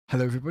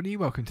Hello everybody,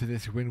 welcome to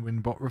this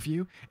Winwinbot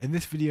review. In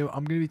this video,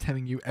 I'm going to be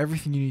telling you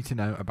everything you need to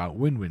know about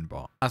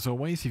Winwinbot. As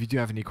always, if you do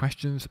have any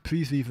questions,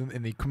 please leave them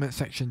in the comment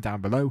section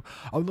down below.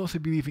 I will also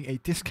be leaving a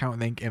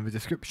discount link in the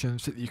description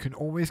so that you can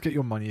always get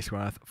your money's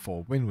worth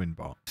for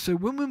Winwinbot. So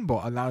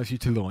Winwinbot allows you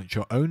to launch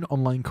your own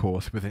online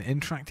course with an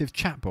interactive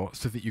chatbot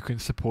so that you can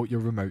support your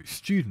remote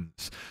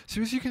students.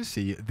 So as you can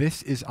see,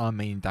 this is our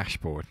main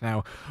dashboard.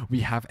 Now,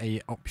 we have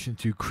an option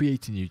to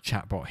create a new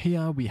chatbot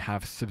here. We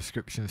have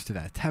subscriptions to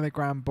their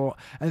Telegram bot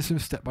and some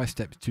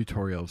step-by-step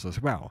tutorials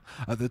as well.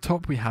 At the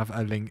top we have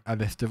a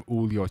list of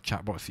all your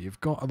chatbots that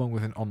you've got along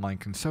with an online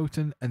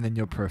consultant and then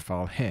your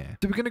profile here.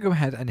 So we're going to go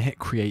ahead and hit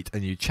create a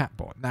new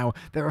chatbot. Now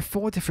there are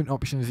 4 different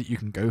options that you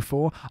can go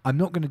for. I'm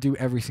not going to do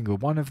every single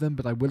one of them,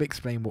 but I will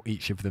explain what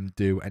each of them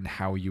do and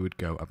how you would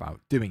go about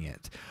doing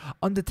it.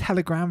 Under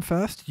Telegram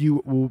first,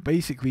 you will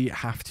basically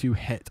have to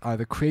hit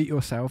either create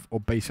yourself or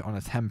base it on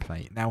a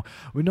template. Now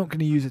we're not going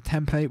to use a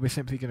template, we're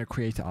simply going to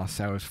create it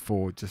ourselves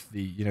for just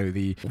the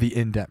the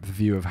in-depth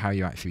view of how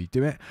you actually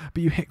do it.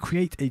 But you hit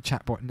create a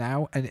chatbot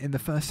now, and in the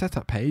first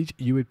setup page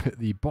you would put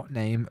the bot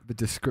name, the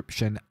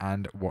description,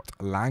 and what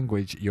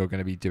language you're going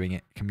to be doing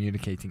it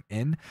communicating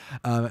in.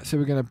 So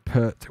we're going to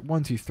put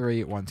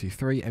 123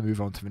 123 and move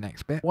on to the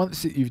next bit.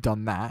 Once you've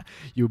done that,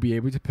 you'll be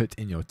able to put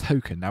in your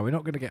token. Now we're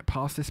not going to get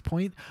past this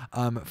point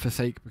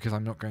because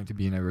I'm not going to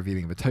be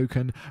revealing the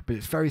token, but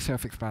it's very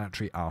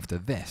self-explanatory after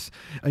this.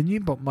 A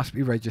new bot must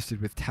be registered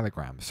with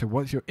Telegram, so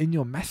once you're in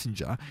your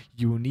messenger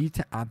you will need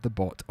to add the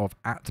bot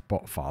of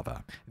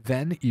 @botfather.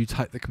 Then you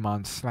type the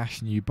command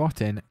 /new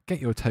bot in, get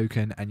your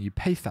token, and you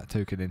paste that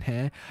token in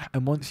here,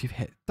 and once you've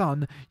hit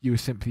done you will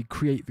simply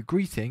create the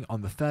greeting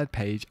on the 3rd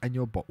page and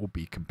your bot will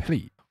be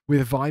complete.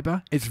 With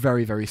Viber, it's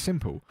very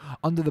simple.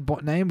 Under the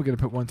bot name, we're going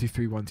to put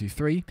 123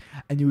 123,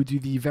 and you will do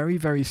the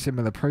very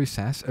similar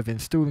process of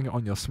installing it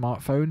on your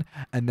smartphone,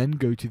 and then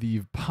go to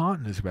the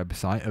partners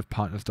website of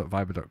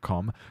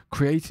partners.viber.com,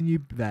 create a new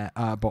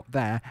bot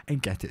there,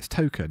 and get its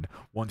token.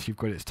 Once you've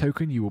got its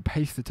token, you will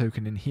paste the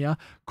token in here,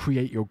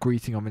 create your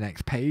greeting on the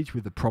next page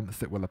with the prompts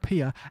that will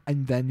appear,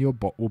 and then your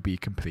bot will be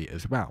complete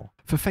as well.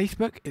 For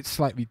Facebook, it's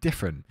slightly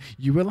different.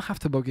 You will have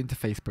to log into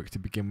Facebook to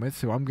begin with,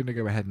 so I'm going to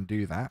go ahead and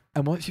do that.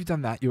 And once you've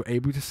done that, you're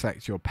able to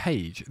select your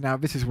page. Now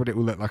this is what it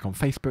will look like on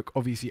Facebook.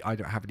 Obviously I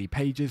don't have any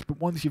pages, but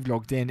once you've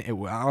logged in it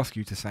will ask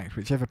you to select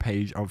whichever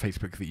page on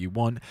Facebook that you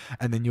want,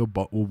 and then your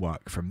bot will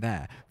work from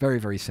there.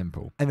 Very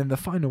simple. And then the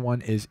final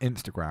one is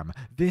Instagram.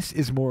 This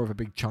is more of a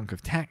big chunk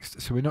of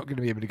text, so we're not going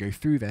to be able to go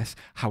through this.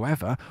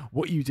 However,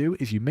 what you do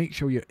is you make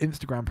sure your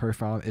Instagram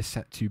profile is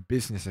set to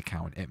business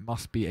account. It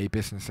must be a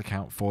business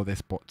account for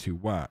this bot to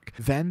work.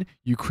 Then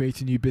you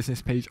create a new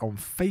business page on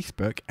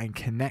Facebook and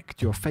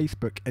connect your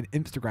Facebook and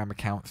Instagram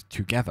accounts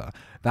together.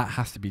 That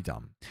has to be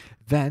done.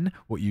 Then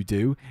what you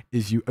do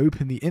is you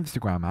open the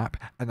Instagram app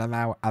and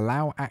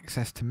allow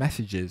access to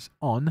messages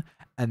on,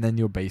 and then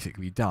you're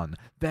basically done.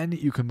 Then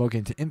you can log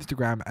into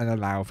Instagram and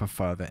allow for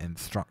further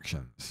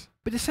instructions.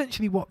 But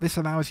essentially what this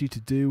allows you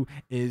to do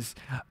is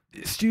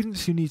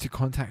students who need to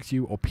contact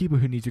you or people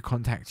who need to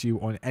contact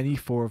you on any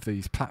 4 of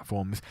these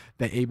platforms,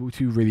 they're able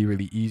to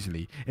really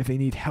easily. If they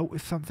need help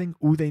with something,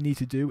 all they need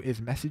to do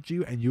is message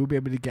you and you'll be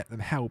able to get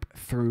them help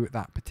through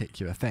that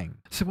particular thing.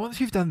 So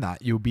once you've done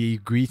that, you'll be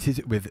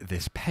greeted with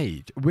this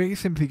page. We're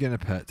simply going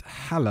to put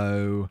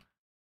hello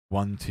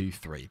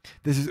 123.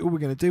 This is all we're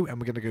going to do, and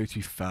we're going to go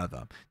to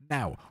further.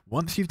 Now,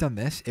 once you've done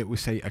this, it will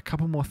say a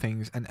couple more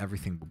things and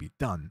everything will be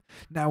done.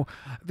 Now,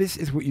 this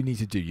is what you need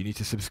to do. You need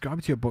to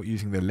subscribe to your bot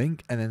using the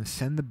link and then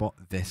send the bot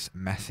this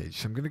message.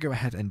 So I'm going to go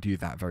ahead and do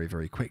that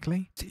very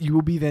quickly. So you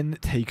will be then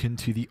taken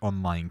to the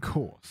online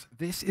course.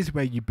 This is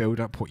where you build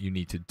up what you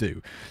need to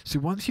do. So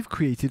once you've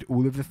created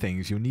all of the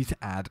things, you'll need to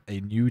add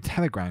a new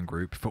Telegram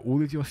group for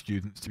all of your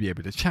students to be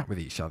able to chat with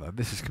each other.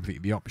 This is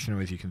completely optional,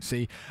 as you can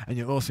see, and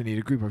you'll also need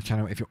a group of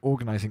channel if you're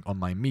organizing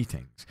online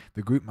meetings.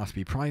 The group must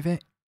be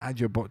private. Add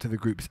your bot to the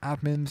group's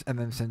admins and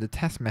then send a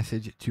test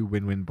message to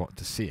Winwinbot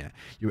to see it.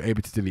 You're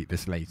able to delete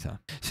this later.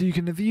 So you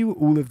can view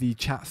all of the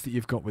chats that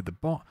you've got with the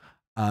bot.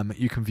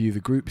 You can view the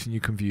groups and you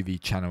can view the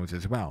channels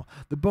as well.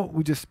 The bot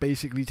will just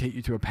basically take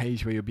you to a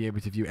page where you'll be able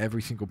to view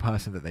every single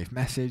person that they've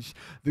messaged.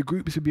 The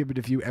groups will be able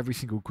to view every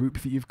single group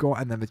that you've got,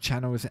 and then the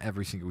channels are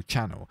every single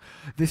channel.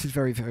 This is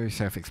very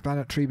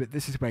self-explanatory, but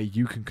this is where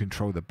you can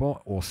control the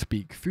bot or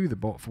speak through the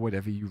bot for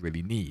whatever you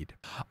really need.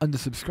 Under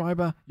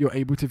subscriber, you're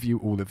able to view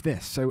all of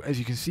this. So as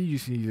you can see, you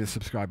see the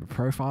subscriber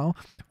profile,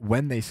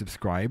 when they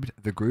subscribed,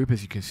 the group,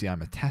 as you can see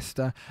I'm a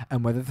tester,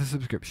 and whether the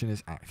subscription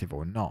is active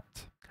or not.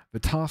 The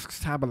Tasks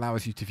tab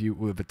allows you to view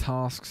all of the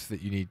tasks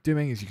that you need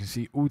doing. As you can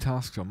see, all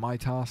tasks or my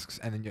tasks,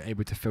 and then you're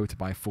able to filter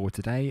by for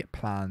today,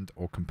 planned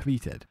or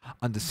completed.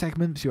 Under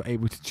Segments, you're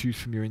able to choose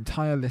from your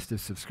entire list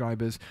of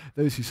subscribers,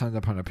 those who signed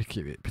up on a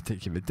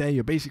particular day.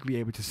 You're basically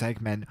able to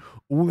segment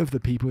all of the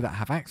people that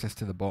have access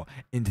to the bot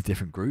into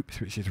different groups,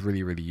 which is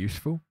really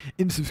useful.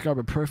 In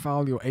Subscriber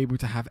Profile, you're able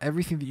to have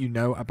everything that you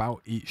know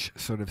about each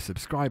sort of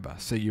subscriber.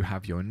 So you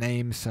have your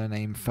name,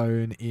 surname,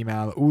 phone,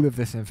 email, all of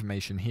this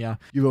information here.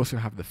 You'll also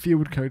have the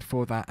field code mode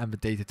for that and the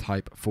data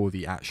type for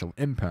the actual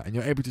input, and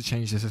you're able to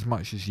change this as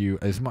much as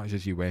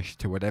you wish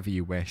to whatever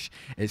you wish.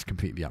 It's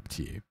completely up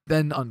to you.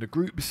 Then under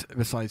groups,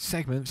 besides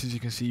segments, as you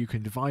can see, you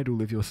can divide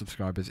all of your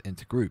subscribers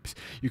into groups.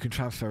 You can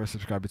transfer a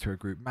subscriber to a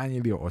group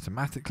manually or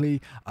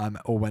automatically,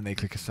 or when they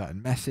click a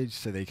certain message,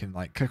 so they can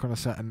like click on a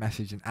certain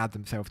message and add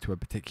themselves to a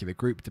particular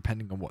group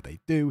depending on what they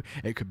do.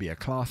 It could be a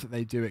class that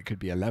they do, it could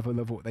be a level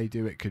of what they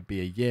do, it could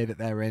be a year that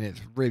they're in.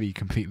 It's really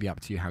completely up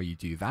to you how you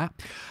do that.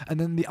 And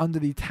then under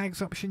the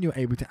tags option, you're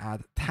able to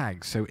add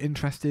tags, so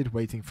interested,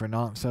 waiting for an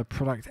answer,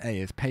 product A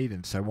is paid,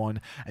 and so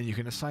on. And you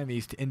can assign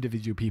these to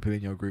individual people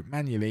in your group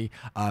manually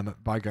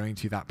by going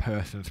to that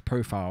person's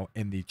profile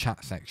in the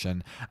chat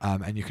section,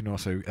 and you can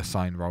also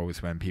assign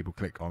roles when people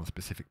click on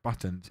specific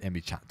buttons in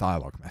the chat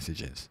dialog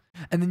messages.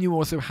 And then you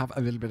also have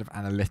a little bit of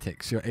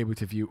analytics. You're able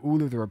to view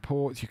all of the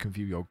reports, you can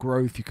view your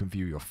growth, you can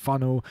view your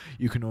funnel,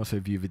 you can also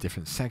view the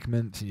different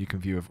segments, and you can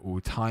view of all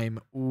time,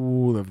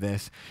 all of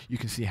this. You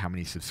can see how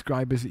many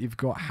subscribers that you've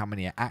got, how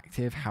many are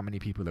active, how many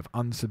people have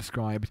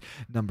unsubscribed,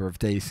 number of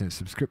days since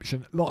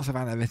subscription, lots of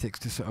analytics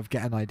to sort of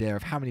get an idea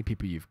of how many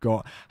people you've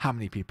got, how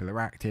many people are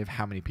active,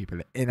 how many people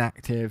are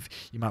inactive,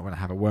 you might want to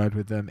have a word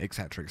with them,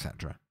 etc.,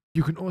 etc.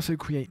 You can also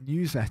create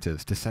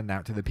newsletters to send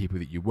out to the people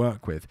that you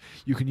work with.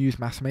 You can use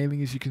mass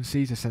mailing, as you can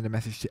see, to send a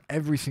message to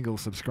every single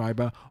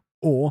subscriber,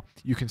 or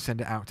you can send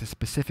it out to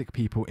specific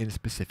people in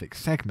specific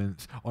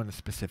segments on a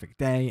specific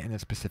day and a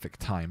specific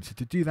time. So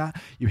to do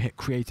that, you hit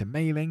create a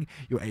mailing,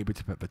 you're able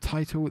to put the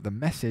title, the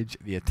message,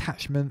 the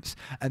attachments,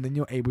 and then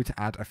you're able to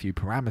add a few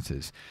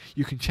parameters.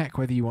 You can check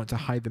whether you want to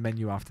hide the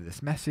menu after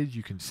this message,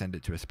 you can send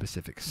it to a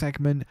specific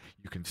segment,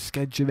 you can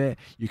schedule it,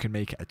 you can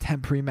make it a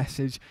temporary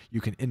message, you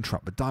can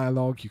interrupt the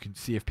dialogue, you can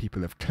see if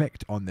people have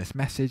clicked on this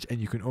message, and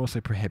you can also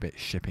prohibit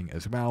shipping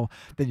as well.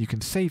 Then you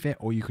can save it,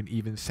 or you can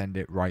even send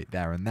it right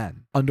there and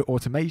then. Under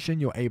automation,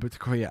 you're able to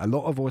create a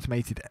lot of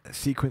automated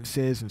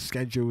sequences and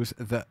schedules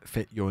that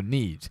fit your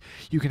needs.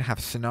 You can have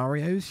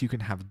scenarios, you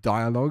can have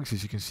dialogues,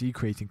 as you can see,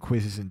 creating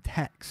quizzes and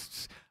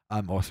texts,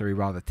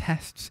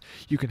 tests.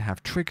 You can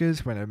have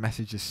triggers when a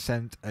message is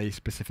sent, a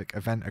specific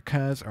event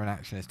occurs, or an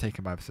action is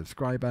taken by the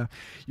subscriber.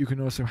 You can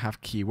also have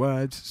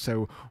keywords,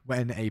 so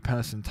when a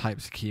person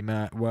types a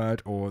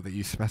keyword or that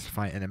you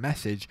specify in a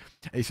message,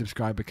 a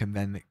subscriber can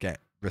then get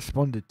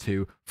responded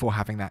to for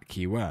having that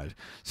keyword.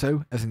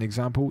 So as an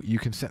example, you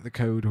can set the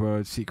code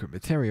word secret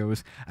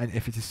materials, and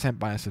if it is sent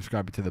by a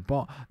subscriber to the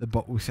bot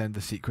will send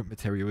the secret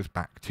materials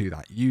back to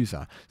that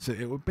user. So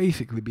it will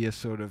basically be a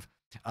sort of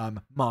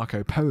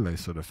Marco Polo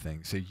sort of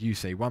thing. So you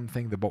say one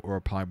thing, the bot will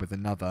reply with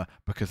another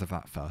because of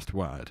that first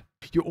word.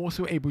 You're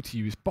also able to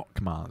use bot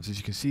commands. As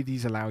you can see,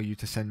 these allow you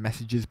to send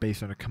messages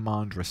based on a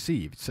command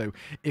received. So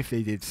if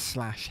they did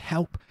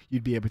 /help,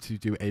 you'd be able to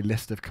do a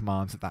list of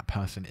commands that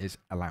person is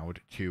allowed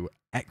to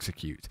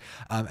execute.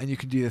 And you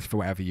can do this for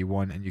whatever you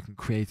want, and you can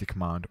create a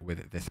command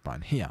with this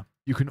button here.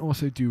 You can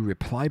also do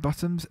reply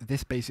buttons.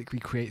 This basically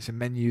creates a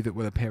menu that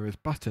will appear as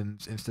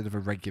buttons instead of a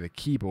regular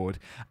keyboard,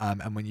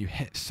 and when you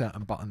hit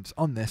certain buttons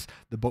on this,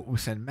 the bot will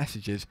send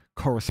messages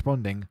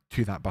corresponding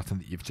to that button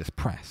that you've just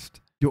pressed.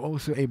 You're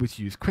also able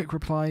to use quick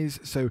replies,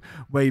 so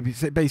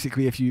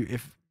basically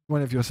if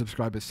one of your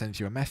subscribers sends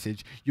you a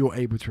message, you're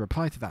able to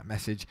reply to that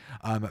message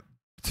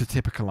to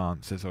typical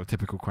answers or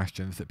typical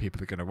questions that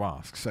people are going to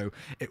ask. So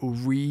it will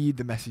read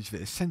the message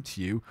that is sent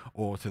to you,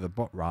 or to the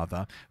bot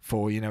rather,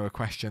 for a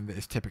question that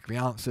is typically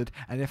answered,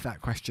 and if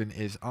that question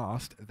is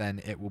asked,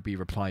 then it will be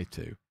replied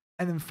to.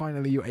 And then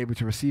finally, you're able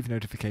to receive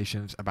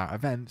notifications about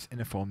events in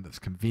a form that's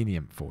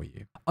convenient for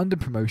you. Under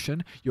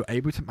promotion, you're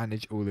able to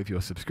manage all of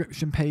your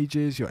subscription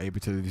pages, you're able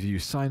to view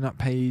sign-up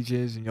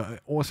pages, and you're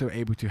also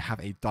able to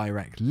have a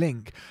direct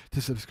link to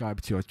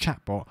subscribe to your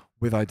chatbot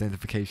with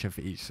identification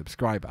for each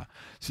subscriber.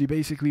 So you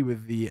basically,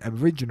 with the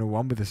original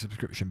one with the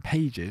subscription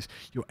pages,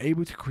 you're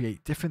able to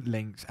create different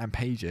links and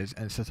pages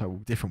and set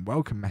up different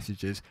welcome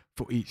messages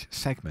for each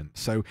segment.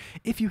 So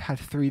if you had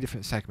 3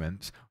 different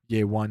segments,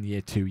 year 1,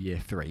 year 2, year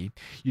 3,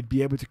 you'd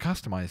be able to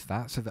customize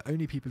that so that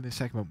only people in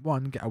segment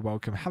 1 get a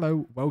welcome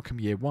hello,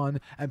 welcome year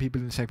 1, and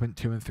people in segment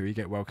 2 and 3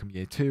 get welcome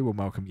year 2 and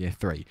welcome year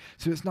 3.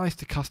 So it's nice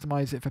to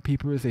customize it for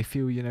people as they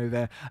feel,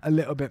 they're a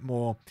little bit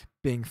more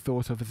being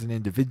thought of as an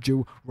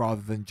individual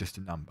rather than just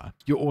a number.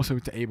 You're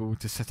also able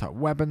to set up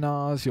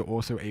webinars. You're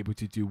also able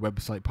to do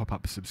website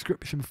pop-up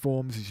subscription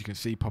forms. As you can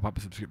see, pop-up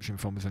subscription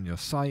forms on your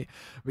site,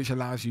 which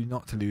allows you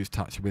not to lose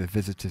touch with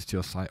visitors to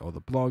your site or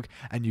the blog.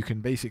 And you can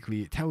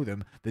basically tell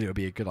them that it would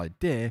be a good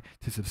idea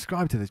to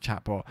subscribe to the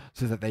chatbot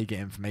so that they get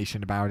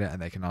information about it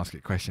and they can ask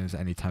it questions at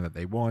any time that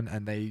they want,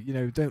 and they,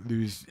 don't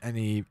lose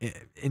any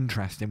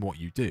interest in what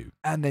you do.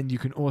 And then you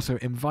can also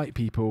invite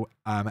people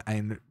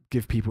and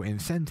give people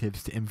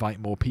incentives to invite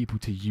more people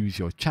to use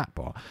your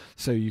chatbot.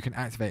 So you can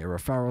activate a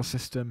referral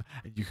system,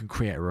 and you can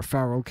create a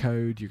referral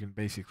code. You can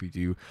basically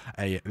do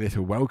a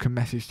little welcome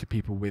message to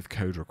people with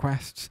code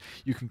requests.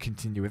 You can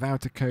continue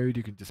without a code.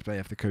 You can display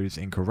if the code is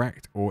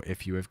incorrect or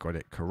if you have got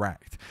it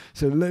correct.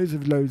 So loads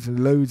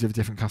of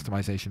different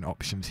customization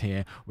options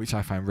here, which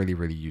I find really,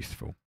 really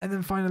useful. And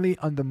then finally,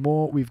 under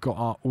more, we've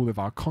got all of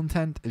our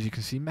content. As you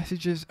can see,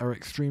 messages are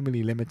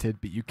extremely limited,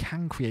 but you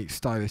can create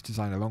stylish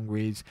designer long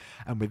reads.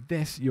 And with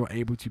this, you're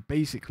able to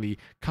basically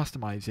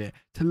customize it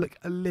to look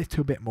a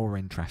little bit more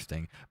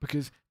interesting,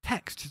 because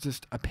text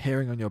just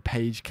appearing on your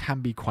page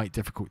can be quite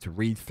difficult to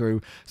read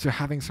through. So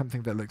having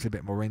something that looks a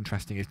bit more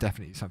interesting is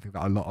definitely something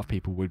that a lot of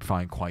people would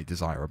find quite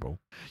desirable.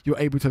 You're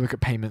able to look at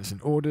payments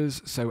and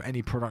orders. So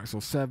any products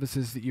or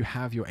services that you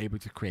have, you're able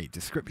to create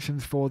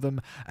descriptions for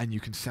them, and you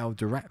can sell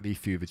directly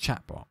through the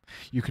chatbot.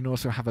 You can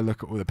also have a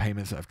look at all the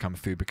payments that have come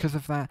through because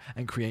of that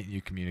and create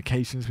new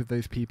communications with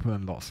those people,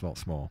 and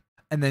lots more.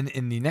 And then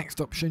in the next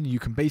option, you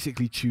can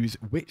basically choose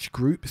which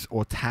groups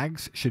or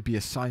tags should be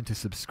assigned to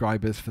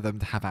subscribers for them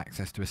to have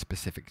access to a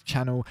specific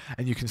channel.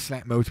 And you can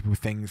select multiple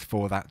things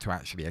for that to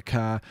actually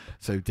occur,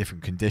 so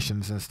different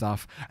conditions and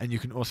stuff. And you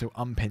can also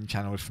unpin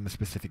channels from the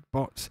specific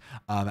bots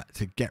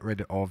to get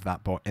rid of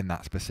that bot in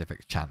that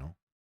specific channel.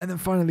 And then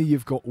finally,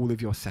 you've got all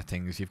of your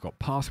settings. You've got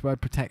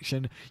password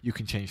protection. You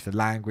can change the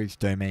language,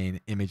 domain,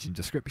 image, and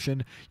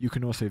description. You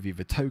can also view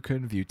the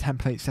token, view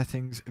template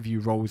settings, view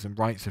roles and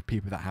rights of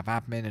people that have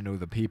admin and all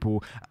the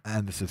people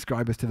and the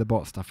subscribers to the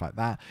bot, stuff like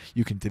that.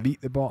 You can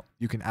delete the bot.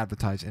 You can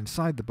advertise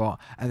inside the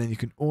bot. And then you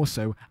can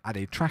also add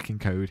a tracking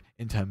code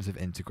in terms of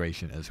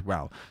integration as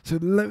well. So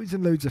loads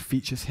and loads of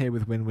features here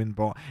with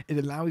Winwinbot. It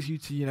allows you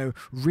to,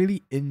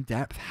 really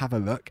in-depth have a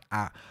look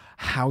at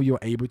how you're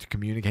able to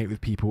communicate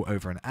with people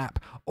over an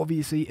app.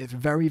 Obviously, it's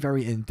very,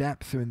 very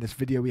in-depth, so in this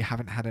video we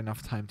haven't had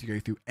enough time to go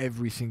through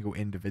every single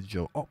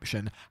individual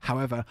option.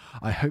 However,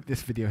 I hope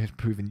this video has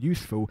proven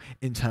useful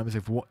in terms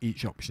of what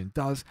each option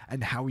does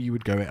and how you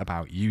would go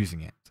about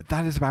using it. So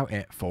that is about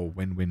it for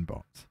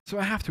Winwinbot. So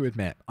I have to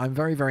admit, I'm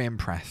very, very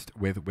impressed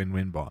with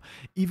Winwinbot.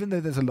 Even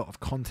though there's a lot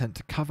of content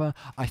to cover,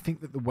 I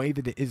think that the way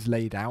that it is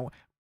laid out,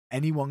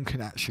 anyone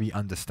can actually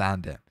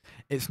understand it.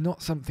 It's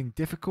not something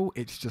difficult,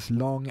 it's just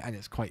long and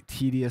it's quite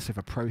tedious of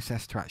a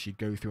process to actually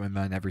go through and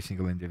learn every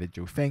single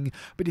individual thing.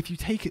 But if you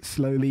take it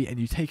slowly and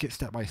you take it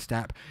step by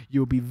step,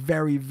 you'll be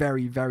very,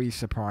 very, very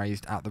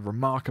surprised at the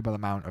remarkable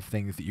amount of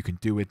things that you can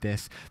do with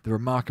this, the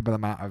remarkable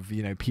amount of,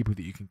 people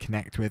that you can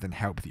connect with and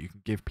help that you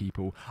can give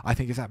people. I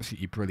think it's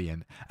absolutely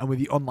brilliant. And with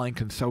the online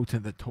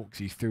consultant that talks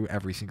you through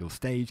every single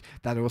stage,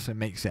 that also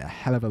makes it a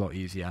hell of a lot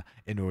easier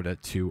in order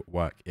to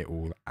work it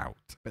all out.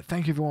 But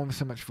thank you everyone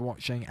so much for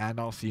watching, and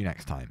I'll see you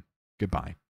next time. Goodbye.